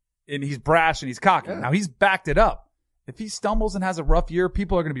 And he's brash and he's cocky. Yeah. Now he's backed it up. If he stumbles and has a rough year,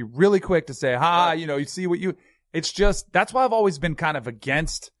 people are going to be really quick to say, you know, you see what you, it's just, that's why I've always been kind of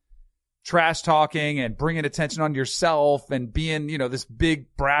against trash talking and bringing attention on yourself and being, you know, this big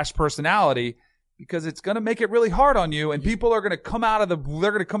brash personality, because it's going to make it really hard on you, and people are going to come out of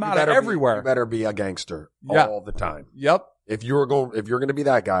they're going to come out of everywhere. You better be a gangster all the time. Yep. If you're going to be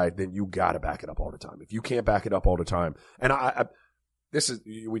that guy, then you got to back it up all the time. If you can't back it up all the time, and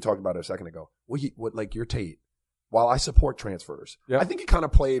we talked about it a second ago. Like your Tate, while I support transfers, I think he kind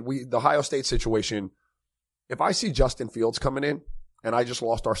of played the Ohio State situation. If I see Justin Fields coming in, and I just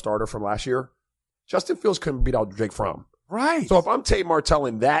lost our starter from last year, Justin Fields couldn't beat out Jake Fromm. Right. So if I'm Tate Martell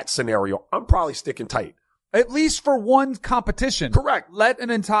in that scenario, I'm probably sticking tight. At least for one competition. Correct. Let an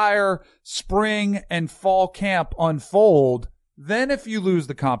entire spring and fall camp unfold. Then if you lose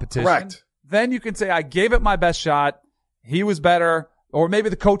the competition, then you can say, I gave it my best shot. He was better. Or maybe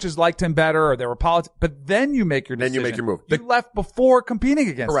the coaches liked him better, or there were politics. But then you make your decision. Then you make your move. You left before competing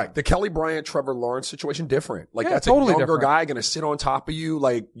against him. The Kelly Bryant, Trevor Lawrence situation, different. Like, that's totally a younger different guy going to sit on top of you.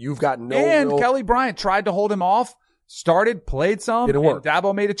 Like, you've got no And Kelly Bryant tried to hold him off, played some. Didn't work.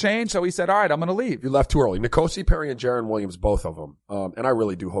 Dabo made a change, so he said, all right, I'm going to leave. You left too early. N'Kosi Perry and Jaron Williams, both of them. And I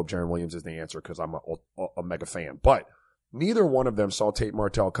really do hope Jaron Williams is the answer because I'm a mega fan. But neither one of them saw Tate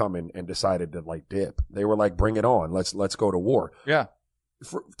Martell coming and decided to, like, dip. They were like, bring it on. Let's go to war. Yeah.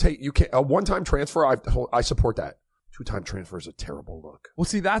 For Tate, you can't, a one-time transfer, I support that. Two-time transfer is a terrible look. Well,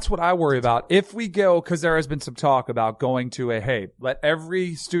 see, that's what I worry about. If we go, because there has been some talk about going to let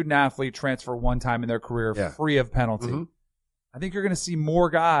every student athlete transfer one time in their career free of penalty. Mm-hmm. I think you're going to see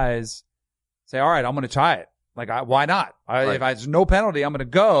more guys say, all right, I'm going to try it. Like, why not? If there's no penalty, I'm going to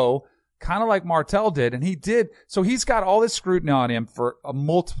go. Kind of like Martell did, and he did. So he's got all this scrutiny on him for a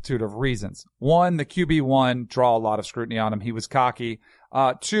multitude of reasons. One, the QB1 draw a lot of scrutiny on him. He was cocky.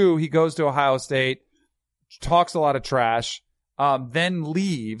 Two, he goes to Ohio State, talks a lot of trash, then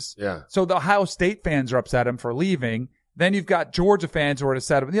leaves. Yeah. So the Ohio State fans are upset at him for leaving. Then you've got Georgia fans who are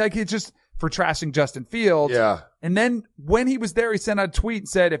upset at him. Like, it's just for trashing Justin Fields. Yeah. And then when he was there, he sent out a tweet and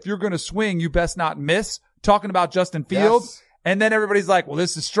said, if you're going to swing, you best not miss, talking about Justin Fields. Yes. And then everybody's like, well,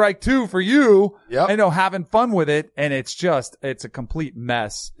 this is strike 2 for you. Yep. You know, having fun with it. And it's a complete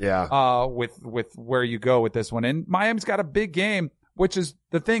mess. Yeah. With where you go with this one. And Miami's got a big game, which is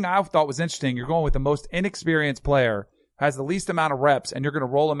the thing I thought was interesting. You're going with the most inexperienced player, has the least amount of reps, and you're going to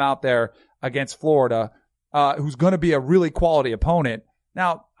roll him out there against Florida, who's going to be a really quality opponent.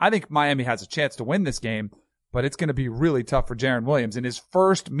 Now, I think Miami has a chance to win this game, but it's going to be really tough for Jaron Williams in his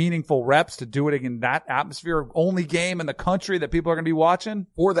first meaningful reps to do it in that atmosphere, only game in the country that people are going to be watching.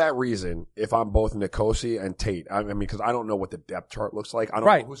 For that reason, if I'm both N'Kosi and Tate, I mean, because I don't know what the depth chart looks like. I don't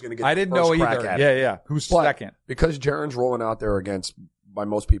know who's going to get the first crack at it. Yeah. Who's But second? Because Jaron's rolling out there against, by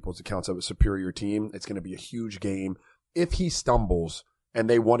most people's accounts, of a superior team, it's going to be a huge game. If he stumbles and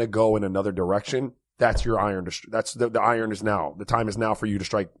they want to go in another direction, that's your iron. That's the iron is now. The time is now for you to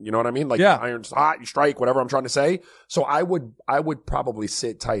strike. You know what I mean? Like, the iron's hot, you strike, whatever I'm trying to say. So I would probably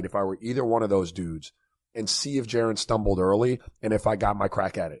sit tight if I were either one of those dudes and see if Jaron stumbled early and if I got my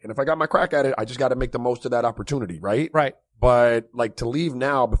crack at it. And if I got my crack at it, I just got to make the most of that opportunity, right? Right. But like, to leave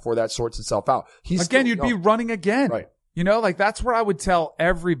now before that sorts itself out. You'd be running again. Right. You know, like, that's where I would tell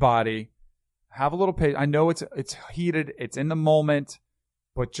everybody, have a little patience. I know it's heated. It's in the moment,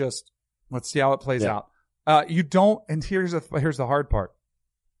 but just let's see how it plays out. You don't, and here's the hard part.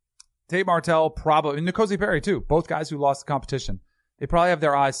 Tate Martell probably, and N'Kosi Perry too, both guys who lost the competition, they probably have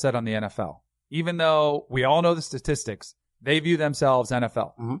their eyes set on the NFL. Even though we all know the statistics, they view themselves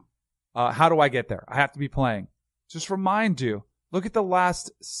NFL. Mm-hmm. How do I get there? I have to be playing. Just remind you, look at the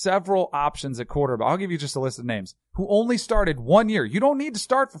last several options at quarterback. I'll give you just a list of names who only started 1 year. You don't need to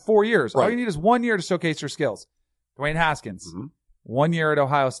start for 4 years. Right. All you need is 1 year to showcase your skills. Dwayne Haskins, 1 year at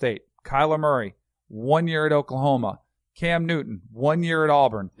Ohio State. Kyler Murray, 1 year at Oklahoma. Cam Newton, 1 year at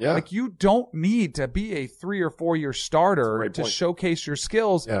Auburn. Yeah. Like, you don't need to be a 3 or 4 year starter to showcase your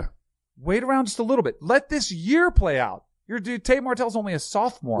skills. Yeah. Wait around just a little bit. Let this year play out. Your dude, Tate Martell's only a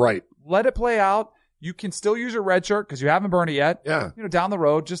sophomore. Right. Let it play out. You can still use your red shirt because you haven't burned it yet. Yeah. You know, down the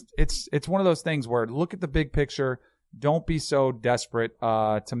road, just it's one of those things where look at the big picture. Don't be so desperate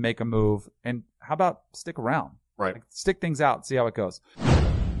to make a move. And how about stick around? Right. Like, stick things out. See how it goes.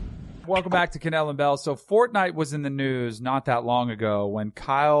 Welcome back to Cannell and Bell. So Fortnite was in the news not that long ago when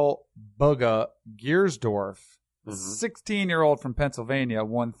Kyle Bugga Giersdorf 16-year-old from Pennsylvania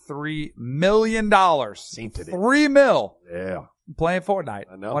won $3 million. Seen today. $3 million. Yeah. Playing Fortnite.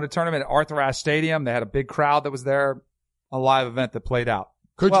 I know. Won a tournament at Arthur Ashe Stadium. They had a big crowd that was there. A live event that played out.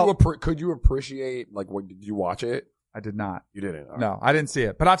 Could you appreciate, like, what, did you watch it? I did not. You didn't? All right. No, I didn't see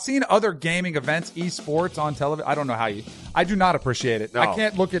it. But I've seen other gaming events, esports on television. I don't know I do not appreciate it. No. I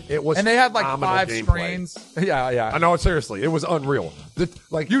can't look at It was and they had like phenomenal 5 gameplay. screens. Yeah. I know, seriously. It was unreal.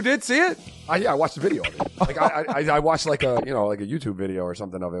 You did see it? I watched the video of it. Like, I watched like a YouTube video or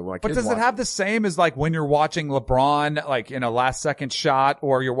something of it. But does it have the same as like when you're watching LeBron, like in a last second shot,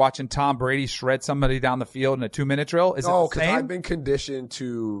 or you're watching Tom Brady shred somebody down the field in a 2-minute drill? Is it the because same? I've been conditioned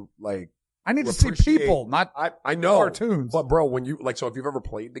to, like, I need to see people, not I know cartoons. But bro, when you so if you've ever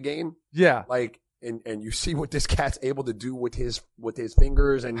played the game, yeah. like and you see what this cat's able to do with his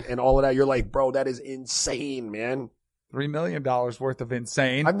fingers and all of that, you're like, bro, that is insane, man. $3 million worth of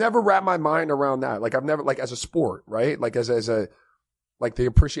insane. I've never wrapped my mind around that. Like I've never, like as a sport, right? Like as a like the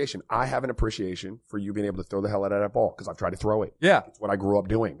appreciation. I have an appreciation for you being able to throw the hell out of that ball because I've tried to throw it. Yeah. It's what I grew up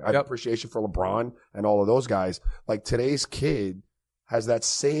doing. I have appreciation for LeBron and all of those guys. Like today's kid has that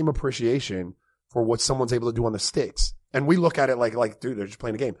same appreciation for what someone's able to do on the sticks. And we look at it like, dude, they're just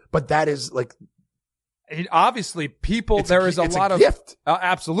playing a game. But that is like, obviously people, there is a lot of gift.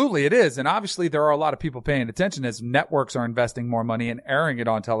 Absolutely it is. And obviously there are a lot of people paying attention as networks are investing more money and airing it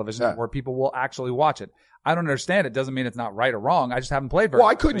on television where people will actually watch it. I don't understand. It doesn't mean it's not right or wrong. I just haven't played very Well,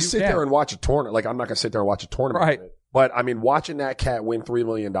 I much, couldn't sit there and watch a tournament. Like I'm not going to sit there and watch a tournament. Right. Of it. But I mean, watching that cat win $3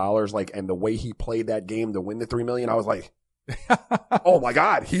 million, like, and the way he played that game to win the $3 million, I was like, oh my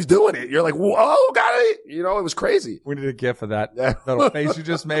God, he's doing it. You're like, whoa, got it. You know, it was crazy. We need a gif of that. Yeah. Little face you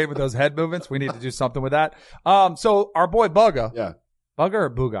just made with those head movements. We need to do something with that. So our boy Bugga. Yeah. Bugga or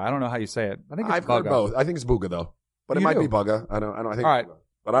Booga? I don't know how you say it. I think it's I've Bugga. heard both. I think it's Booga though, but it might be Bugga. I don't think. All right. Booga.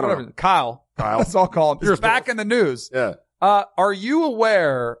 But I don't Whatever. know. Kyle. That's all call him. He's back in the news. Yeah. Are you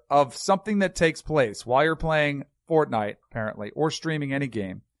aware of something that takes place while you're playing Fortnite, apparently, or streaming any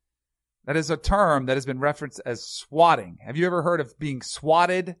game? That is a term that has been referenced as swatting. Have you ever heard of being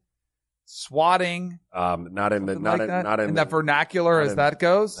swatted? Swatting? Not in that vernacular as that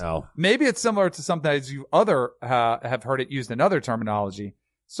goes? No. Maybe it's similar to something as you have heard it used in other terminology.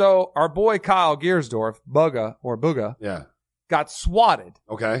 So our boy Kyle Giersdorf, Bugga or Booga, Yeah. got swatted.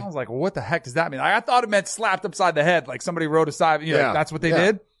 Okay. I was like, well, what the heck does that mean? I thought it meant slapped upside the head, like somebody wrote aside. You know, that's what they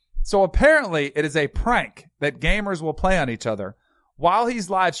did. So apparently it is a prank that gamers will play on each other. While he's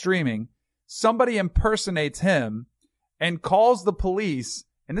live streaming, somebody impersonates him and calls the police.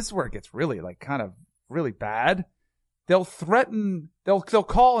 And this is where it gets really like kind of really bad. They'll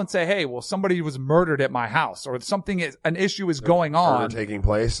call and say, hey, well, somebody was murdered at my house or an issue is going on. Murder taking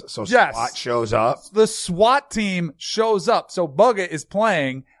place. So Yes. SWAT shows up. The SWAT team shows up. So Bugga is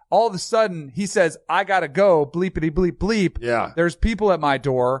playing. All of a sudden he says, I gotta go. Bleepity bleep bleep. Yeah. There's people at my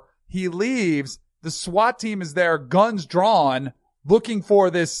door. He leaves. The SWAT team is there, guns drawn, looking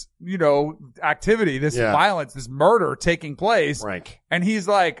for this, activity, this violence, this murder taking place. Frank. And he's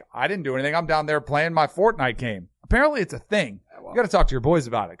like, I didn't do anything. I'm down there playing my Fortnite game. Apparently it's a thing. You got to talk to your boys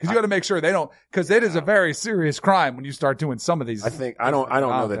about it because you got to make sure they don't, because it is a very serious crime when you start doing some of these. I don't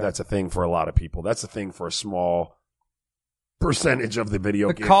know that that's a thing for a lot of people. That's a thing for a small percentage of the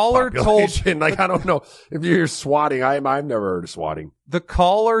video game population. Like, I don't know if you hear swatting. I've never heard of swatting. The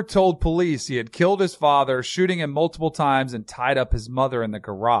caller told police he had killed his father, shooting him multiple times and tied up his mother in the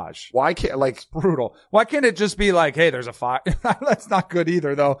garage. Why can't, like, Brutal. Why can't it just be like, hey, there's a fire? That's not good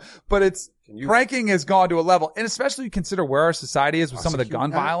either though, but pranking has gone to a level, and especially consider where our society is with some of the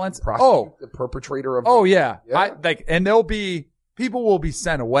gun violence. The perpetrator of. Yeah. People will be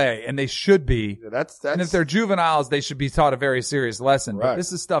sent away, and they should be. And if they're juveniles, they should be taught a very serious lesson. Right. But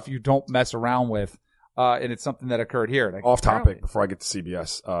this is stuff you don't mess around with, and it's something that occurred here. Like, off topic, before I get to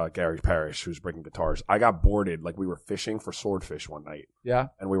CBS, Gary Parrish, who's breaking guitars. I got boarded, like we were fishing for swordfish one night. Yeah.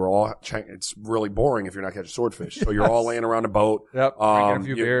 And we were all, it's really boring if you're not catching swordfish. So you're all laying around a boat. Yep. Drinking a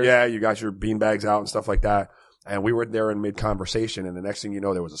few beers. Yeah, you got your bean bags out and stuff like that. And we were there in mid-conversation, and the next thing you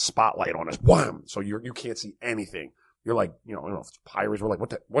know, there was a spotlight on us. Wham! So you can't see anything. You're like, I don't know if it's pirates. We're like,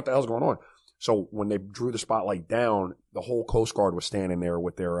 what the hell's going on? So when they drew the spotlight down, the whole Coast Guard was standing there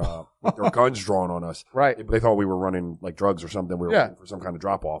with their guns drawn on us. Right. They thought we were running like drugs or something. We were waiting for some kind of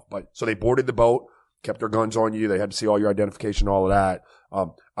drop off. But so they boarded the boat, kept their guns on you. They had to see all your identification, all of that.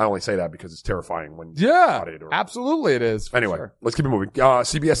 I only say that because it's terrifying when absolutely it is. Anyway, let's keep it moving.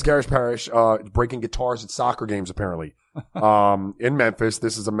 CBS Gary Parrish breaking guitars at soccer games apparently. In Memphis,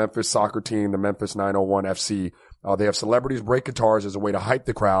 this is a Memphis soccer team, the Memphis 901 FC. They have celebrities break guitars as a way to hype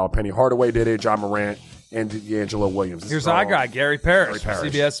the crowd. Penny Hardaway did it, John Morant, and D'Angelo Williams. Here's our guy, Gary Parrish, from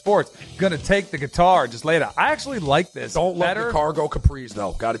CBS Sports. Gonna take the guitar, just lay it out. I actually like this. Don't let better. the cargo capris,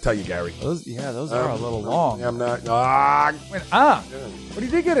 though. Got to tell you, Gary. Those are a little long. I'm not. But he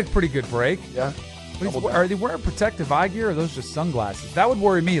did get a pretty good break. Yeah. Are they wearing protective eye gear, or are those just sunglasses? That would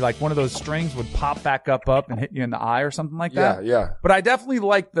worry me. Like one of those strings would pop back up and hit you in the eye or something like that. Yeah. But I definitely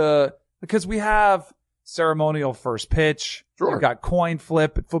like because we have ceremonial first pitch. Sure. We've got coin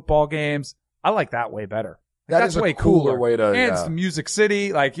flip at football games. I like that way better. That's way a cooler way to. And Yeah. it's Music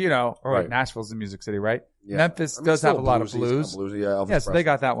City, or Right. Nashville's the Music City, right? Yeah. Memphis I mean, does still have a lot of bluesy, blues. Bluesy, yeah, Elvis Yes, they Presley.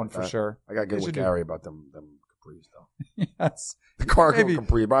 got that one for sure. I got to get They with should Gary about them capris, though. Yes. The cargo Maybe-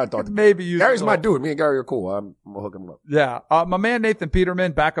 capri, but I thought Maybe use Gary's a my little- dude. Me and Gary are cool. I'm gonna hook him up. Yeah. My man Nathan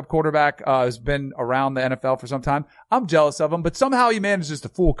Peterman, backup quarterback, has been around the NFL for some time. I'm jealous of him, but somehow he manages to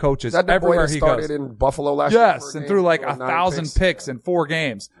fool coaches Is that the boy everywhere that he started goes. in Buffalo last year? Yes, for a and game? threw like Threw 1,000 picks in 4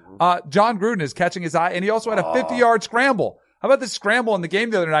 games. John Gruden is catching his eye, and he also had a 50-yard scramble. How about this scramble in the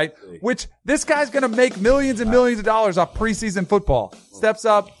game the other night, which this guy's going to make millions and millions of dollars off preseason football. Steps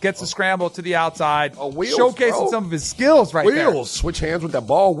up, gets the scramble to the outside, wheels, showcasing bro. some of his skills right there. Wheels. Switch hands with that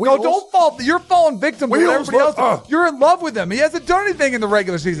ball. No, Wheels. don't fall. You're falling victim to what Wheels, everybody look, else. You're in love with him. He hasn't done anything in the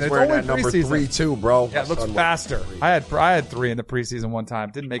regular season. It's Wearing only that number preseason. 3 too, bro. Yeah, it looks faster. I had 3 in the preseason one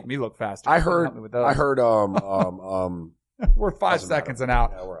time. Didn't make me look faster. I Couldn't heard. help me with those. I heard. We're 5 seconds and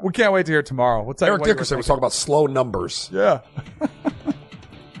out. Yeah, we're out. We can't wait to hear tomorrow. We'll tell you Eric what you were Dickerson was thinking. talking about slow numbers. Yeah,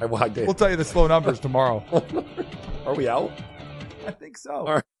 I did. we'll tell you the slow numbers tomorrow. Are we out? I think so.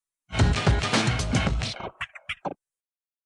 All right.